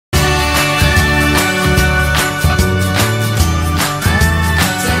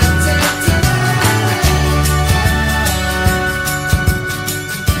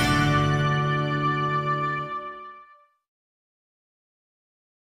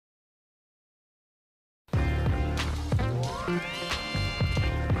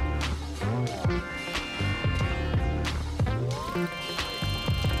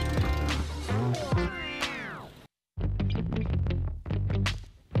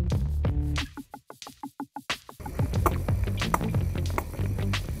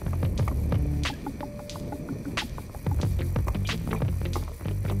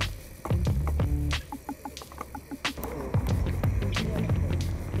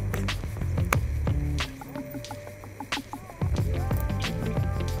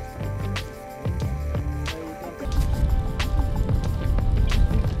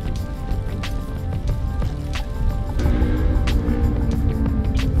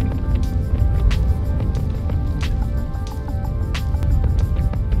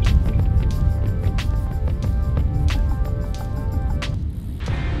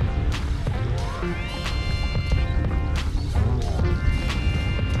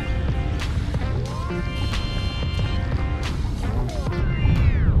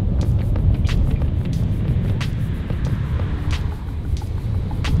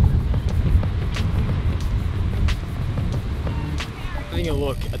a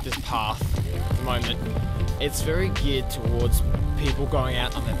look at this path at the moment. It's very geared towards people going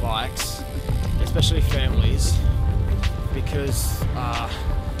out on their bikes, especially families, because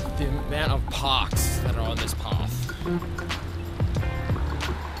the amount of parks that are on this path.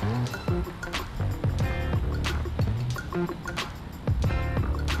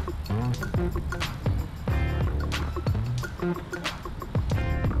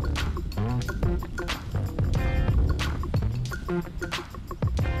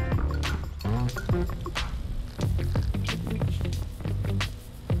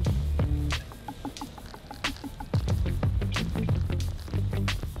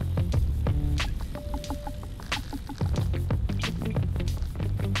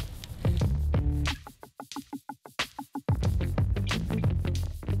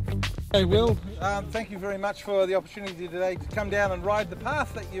 Hey Will, thank you very much for the opportunity today to come down and ride the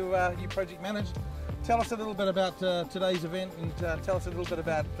path that you project managed. Tell us a little bit about today's event, and tell us a little bit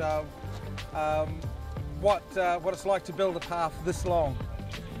about what it's like to build a path this long.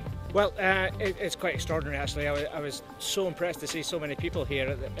 Well, it's quite extraordinary actually. I was so impressed to see so many people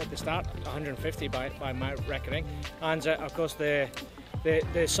here at the start, 150 by my reckoning, and of course the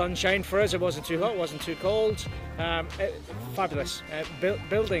sunshine for us. It wasn't too hot, it wasn't too cold. Fabulous.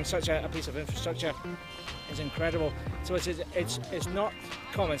 Building such a piece of infrastructure is incredible. So it's not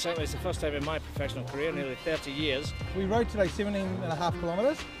common. Certainly it's the first time in my professional career, nearly 30 years. We rode today 17.5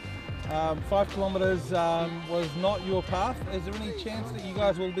 kilometres. 5 kilometres was not your path. Is there any chance that you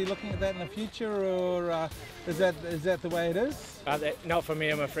guys will be looking at that in the future, or is that the way it is? Not for me,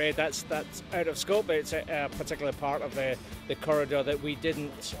 I'm afraid. That's out of scope. It's a particular part of the corridor that we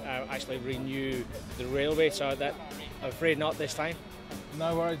didn't actually renew the railway, so that I'm afraid not this time.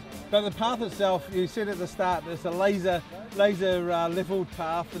 No worries. But the path itself, you said at the start, it's a laser levelled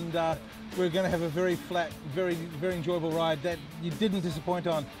path, and we're going to have a very flat, very enjoyable ride that you didn't disappoint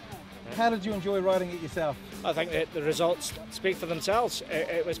on. How did you enjoy riding it yourself? I think that the results speak for themselves.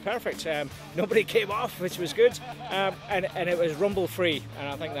 It was perfect. Nobody came off, which was good, and it was rumble free, and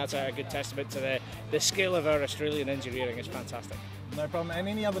I think that's a good testament to the skill of our Australian engineering. It's fantastic. No problem. And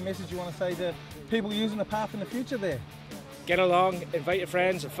any other message you want to say to people using the path in the future there? Get along, invite your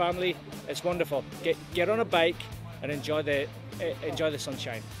friends and family. It's wonderful. Get on a bike and enjoy the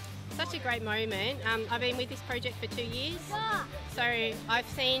sunshine. Such a great moment. I've been with this project for 2 years, so I've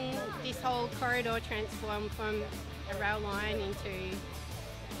seen this whole corridor transform from a rail line into,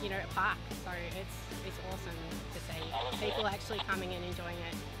 a park. So it's awesome to see people actually coming and enjoying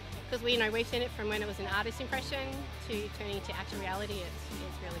it. Because we've seen it from when it was an artist's impression to turning to actual reality.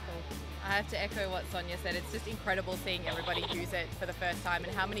 It's really cool. I have to echo what Sonia said. It's just incredible seeing everybody use it for the first time,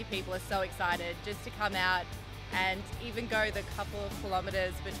 and how many people are so excited just to come out and even go the couple of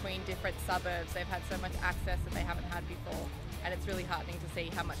kilometres between different suburbs. They've had so much access that they haven't had before, and it's really heartening to see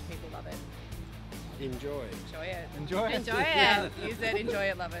how much people love it. Enjoy. Enjoy it. Enjoy it. Enjoy it. Use it, enjoy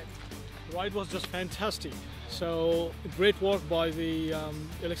it, love it. The ride was just fantastic. So great work by the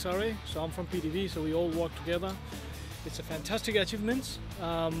LXRA. So I'm from PDV, so we all work together. It's a fantastic achievement.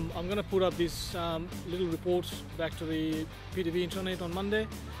 I'm going to put up this little report back to the PDV internet on Monday.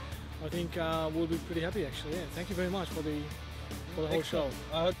 I think we'll be pretty happy actually. Yeah. Thank you very much for the whole show.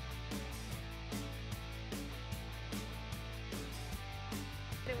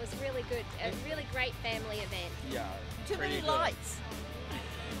 It was really good, a really great family event. Yeah. Too many lights.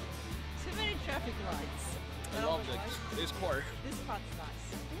 Too many traffic lights. I loved it. This part. This part's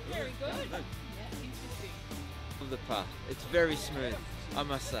nice. Very good. Yeah, interesting. Of the path. It's very smooth, I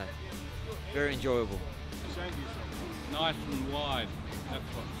must say. Very enjoyable. Nice and wide. That's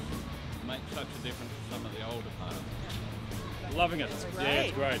what makes such a difference to some of the older parts. Loving it. Yeah,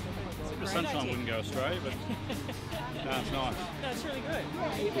 it's great. The sunshine wouldn't go astray, but no, it's nice. No, it's really good.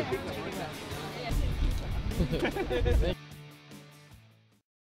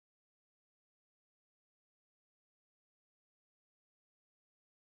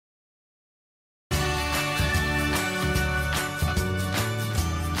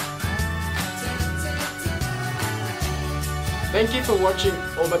 Thank you for watching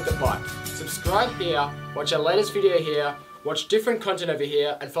All But The Bike. Subscribe here, watch our latest video here, watch different content over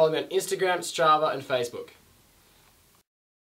here, and follow me on Instagram, Strava and Facebook.